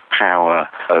British power,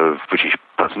 of British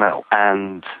personnel.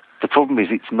 And the problem is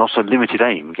it's not a limited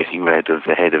aim, getting rid of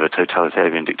the head of a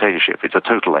totalitarian dictatorship. It's a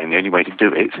total aim. The only way to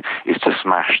do it is to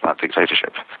smash that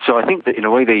dictatorship. So I think that in a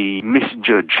way they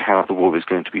misjudge how the war is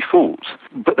going to be fought.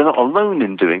 But they're not alone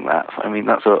in doing that. I mean,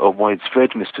 that's a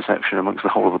widespread misperception amongst the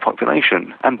whole of the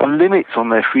population. And the limits on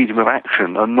their freedom of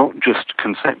action are not just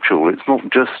conceptual. It's not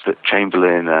just that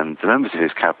Chamberlain and the members of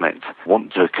his cabinet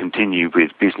want to continue with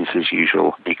business as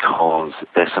usual because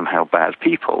they're somehow bad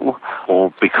people,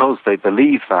 or because they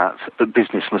believe that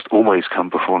business must always come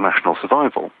before national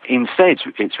survival. Instead,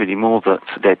 it's really more that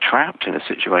they're trapped in a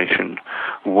situation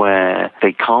where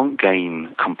they can't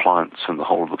gain compliance from the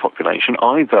whole of the population,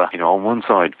 either, on one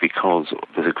side because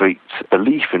there's a great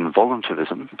belief in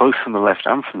voluntarism, both from the left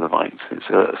and from the right. It's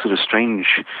a sort of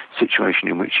strange situation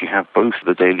in which you have both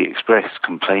the Daily Express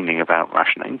complaining about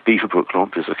rationing. Beaverbrook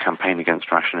launches a campaign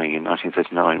against rationing in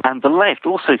 1939, and the left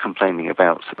also complaining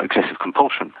about excessive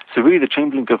compulsion. So really the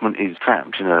Chamberlain government is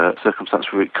trapped in a circumstance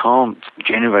where it can't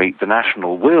generate the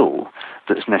national will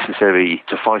that's necessary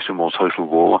to fight a more total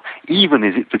war, even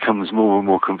as it becomes more and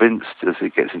more convinced as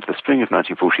it gets into the spring of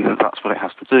 1940 that that's what it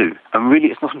has to do. And really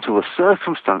it's not until the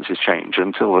circumstances change,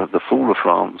 until the fall of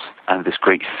France and this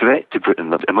great threat to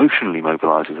Britain that emotionally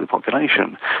mobilises the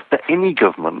population, that any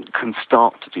government can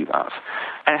start to do that.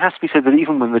 And it has to be said that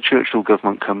even when the Churchill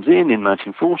government comes in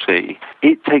 1940,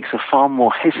 it takes a far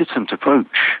more hesitant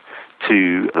approach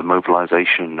to the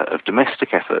mobilisation of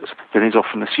domestic efforts than is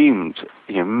often assumed.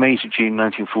 May to June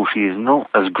 1940 is not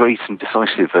as great and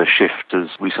decisive a shift as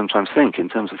we sometimes think in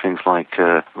terms of things like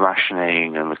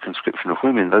rationing and the conscription of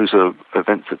women. Those are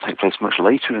events that take place much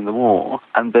later in the war,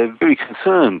 and they're very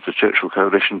concerned, the Churchill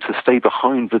coalition, to stay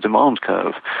behind the demand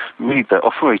curve. Really, they're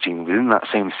operating within that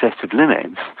same set of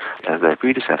limits as their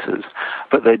predecessors,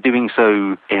 but they're doing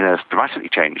so in a dramatically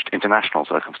changed international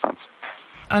circumstance.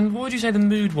 And what would you say the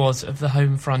mood was of the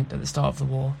home front at the start of the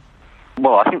war?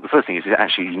 Well, I think the first thing is that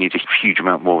actually you need a huge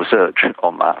amount more research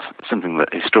on that. Something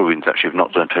that historians actually have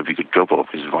not done a very good job of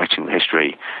is writing the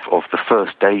history of the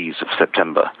first days of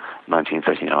September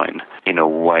 1939 in a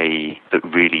way that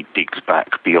really digs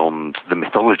back beyond the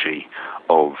mythology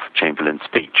of Chamberlain's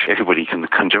speech. Everybody can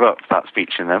conjure up that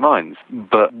speech in their minds,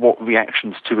 but what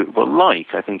reactions to it were like,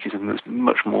 I think, is something that's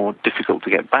much more difficult to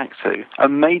get back to,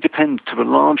 and may depend to a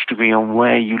large degree on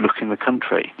where you look in the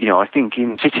country. I think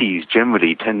in cities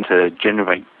generally tend to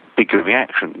generate bigger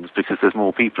reactions because there's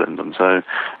more people in them. So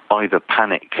either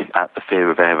panic at the fear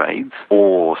of air raids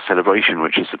or celebration,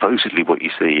 which is supposedly what you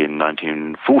see in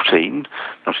 1914,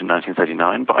 not in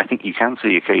 1939. But I think you can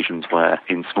see occasions where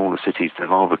in smaller cities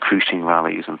there are recruiting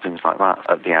rallies and things like that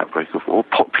at the outbreak of war,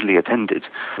 popularly attended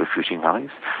recruiting rallies.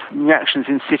 Reactions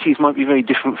in cities might be very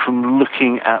different from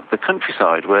looking at the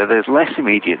countryside, where there's less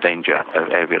immediate danger of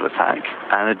aerial attack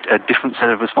and a different set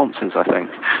of responses, I think.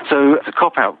 So as a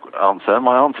cop-out answer,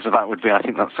 my answer to that would be I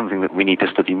think that's something that we need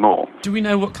to study more. Do we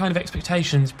know what kind of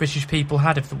expectations British people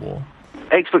had of the war?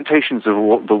 expectations of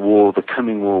what the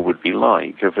coming war would be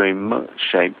like, are very much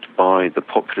shaped by the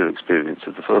popular experience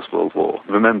of the First World War.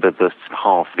 Remember that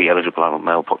half the eligible adult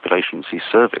male population sees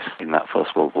service in that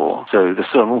First World War, so there's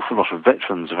still an awful lot of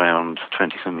veterans around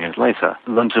 20-some years later.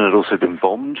 London had also been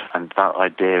bombed, and that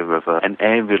idea of an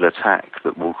aerial attack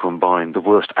that will combine the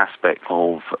worst aspect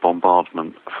of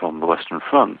bombardment from the Western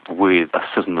Front with a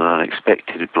sudden and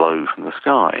unexpected blow from the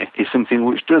sky is something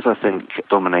which does, I think,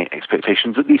 dominate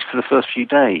expectations, at least for the first few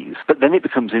days. But then it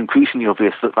becomes increasingly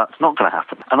obvious that that's not going to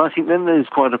happen. And I think then there's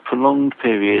quite a prolonged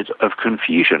period of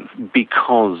confusion,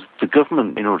 because the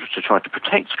government, in order to try to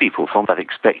protect people from that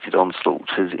expected onslaught,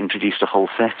 has introduced a whole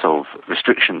set of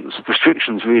restrictions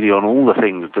really on all the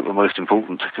things that were most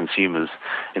important to consumers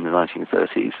in the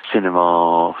 1930s: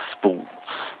 cinema, sports,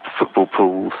 football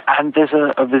pools. And there's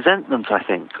a resentment, I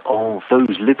think, of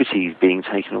those liberties being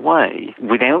taken away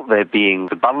without there being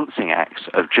the balancing act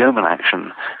of German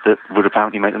action that would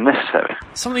apparently make them necessary.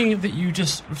 Something that you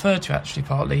just referred to, actually,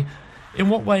 partly. In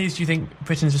what ways do you think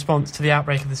Britain's response to the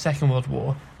outbreak of the Second World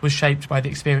War was shaped by the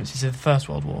experiences of the First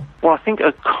World War? Well, I think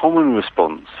a common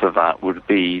response for that would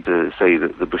be to say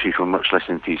that the British were much less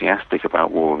enthusiastic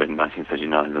about war in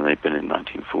 1939 than they'd been in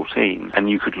 1914. And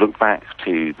you could look back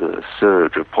to the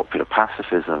surge of popular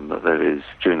pacifism that there is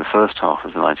during the first half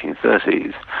of the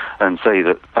 1930s and say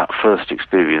that that first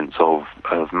experience of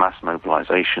mass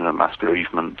mobilisation and mass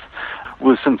bereavement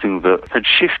was something that had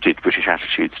shifted British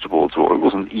attitudes towards war. It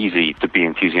wasn't easy to be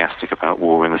enthusiastic about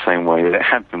war in the same way that it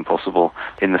had been possible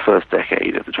in the first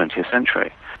decade of the 20th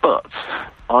century. But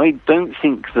I don't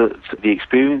think that the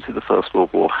experience of the First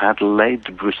World War had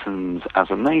led Britons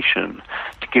as a nation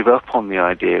to give up on the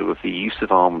idea of the use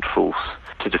of armed force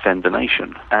to defend the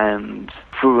nation. And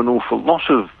for an awful lot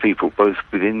of people, both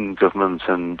within government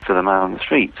and for the man on the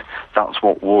street, that's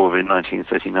what war in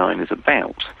 1939 is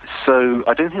about. So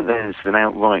I don't think there's an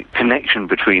outright connection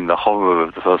between the horror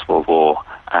of the First World War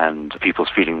and people's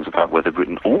feelings about whether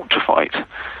Britain ought to fight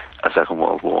a Second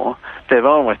World War. There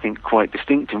are, I think, quite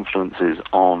distinct influences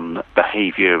on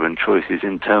behaviour and choices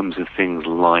in terms of things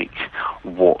like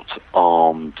what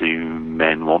arm do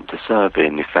men want to serve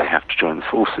in if they have to join the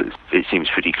forces. It seems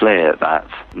pretty clear that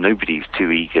nobody's too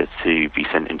eager to be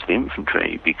sent into the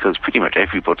infantry, because pretty much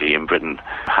everybody in Britain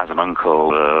has an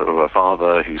uncle or a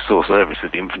father who saw service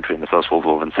with the infantry in the First World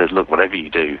War and says, look, whatever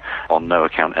you do, on no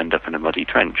account end up in a muddy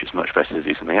trench. It's much better to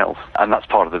do something else. And that's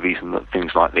part of the reason that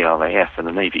things like the RAF and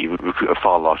the Navy would recruit a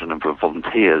far larger number of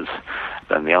volunteers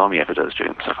than the Army ever does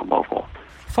during the Second World War.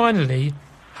 Finally,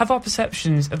 have our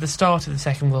perceptions at the start of the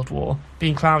Second World War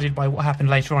been clouded by what happened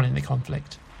later on in the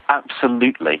conflict?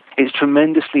 Absolutely. It's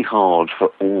tremendously hard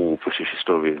for all British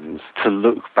historians to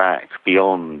look back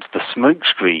beyond the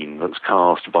smokescreen that's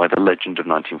cast by the legend of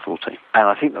 1940. And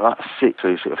I think that sits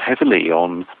sort of heavily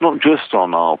on, not just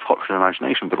on our popular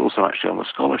imagination, but also actually on the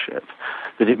scholarship,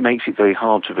 that it makes it very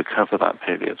hard to recover that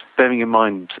period. Bearing in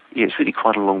mind, it's really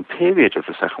quite a long period of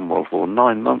the Second World War,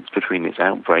 9 months between its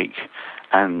outbreak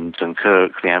and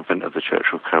Dunkirk, the advent of the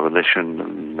Churchill Coalition,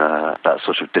 and that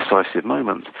sort of decisive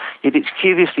moment. Yet it's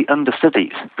curiously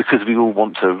understudied because we all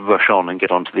want to rush on and get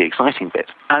on to the exciting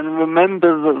bit. And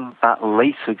remember that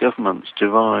later government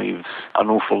derives an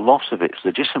awful lot of its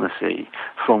legitimacy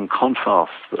from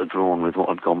contrasts that are drawn with what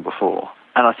had gone before.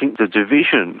 And I think the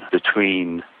division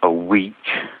between a weak,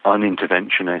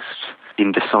 uninterventionist,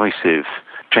 indecisive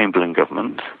Chamberlain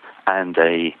government and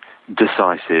a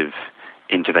decisive,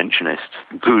 interventionist,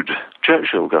 good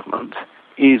Churchill government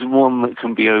is one that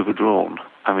can be overdrawn.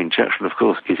 I mean, Churchill, of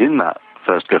course, is in that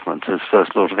first government as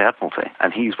First Lord of the Admiralty,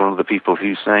 and he's one of the people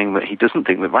who's saying that he doesn't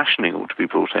think that rationing ought to be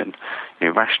brought in. You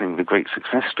know, rationing, the great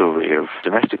success story of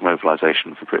domestic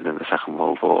mobilisation for Britain in the Second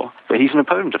World War, but he's an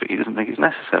opponent of it. He doesn't think it's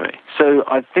necessary. So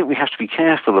I think we have to be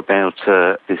careful about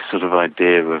this sort of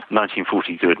idea of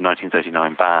 1940 good,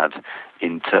 1939 bad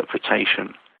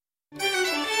interpretation.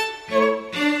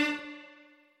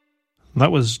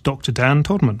 That was Dr. Dan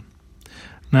Todman.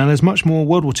 Now, there's much more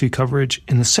World War II coverage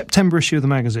in the September issue of the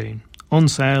magazine, on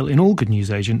sale in all good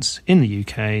newsagents in the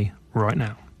UK right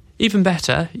now. Even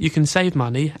better, you can save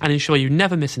money and ensure you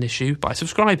never miss an issue by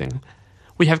subscribing.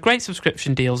 We have great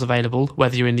subscription deals available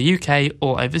whether you're in the UK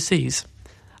or overseas.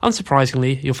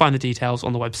 Unsurprisingly, you'll find the details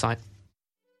on the website.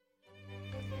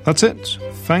 That's it.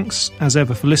 Thanks, as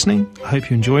ever, for listening. I hope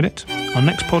you enjoyed it. Our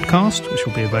next podcast, which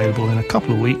will be available in a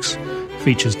couple of weeks,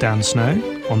 features Dan Snow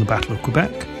on the Battle of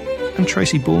Quebec and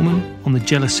Tracy Borman on the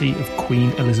jealousy of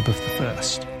Queen Elizabeth I.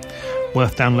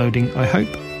 Worth downloading, I hope,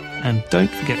 and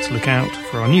don't forget to look out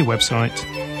for our new website,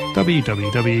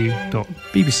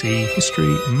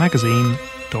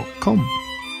 www.bbchistorymagazine.com.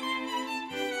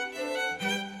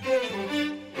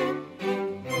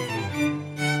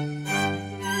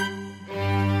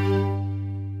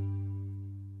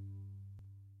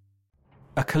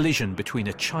 collision between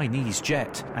a Chinese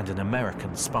jet and an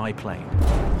American spy plane.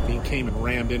 He came and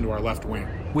rammed into our left wing.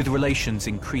 With relations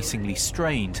increasingly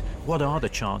strained, what are the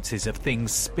chances of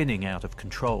things spinning out of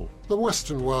control? The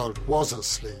Western world was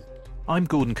asleep. I'm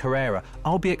Gordon Carrera.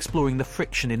 I'll be exploring the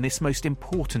friction in this most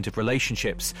important of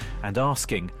relationships and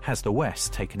asking, has the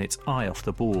West taken its eye off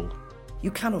the ball?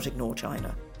 You cannot ignore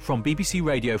China. From BBC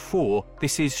Radio 4,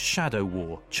 this is Shadow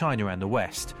War, China and the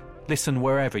West. Listen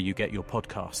wherever you get your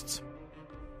podcasts.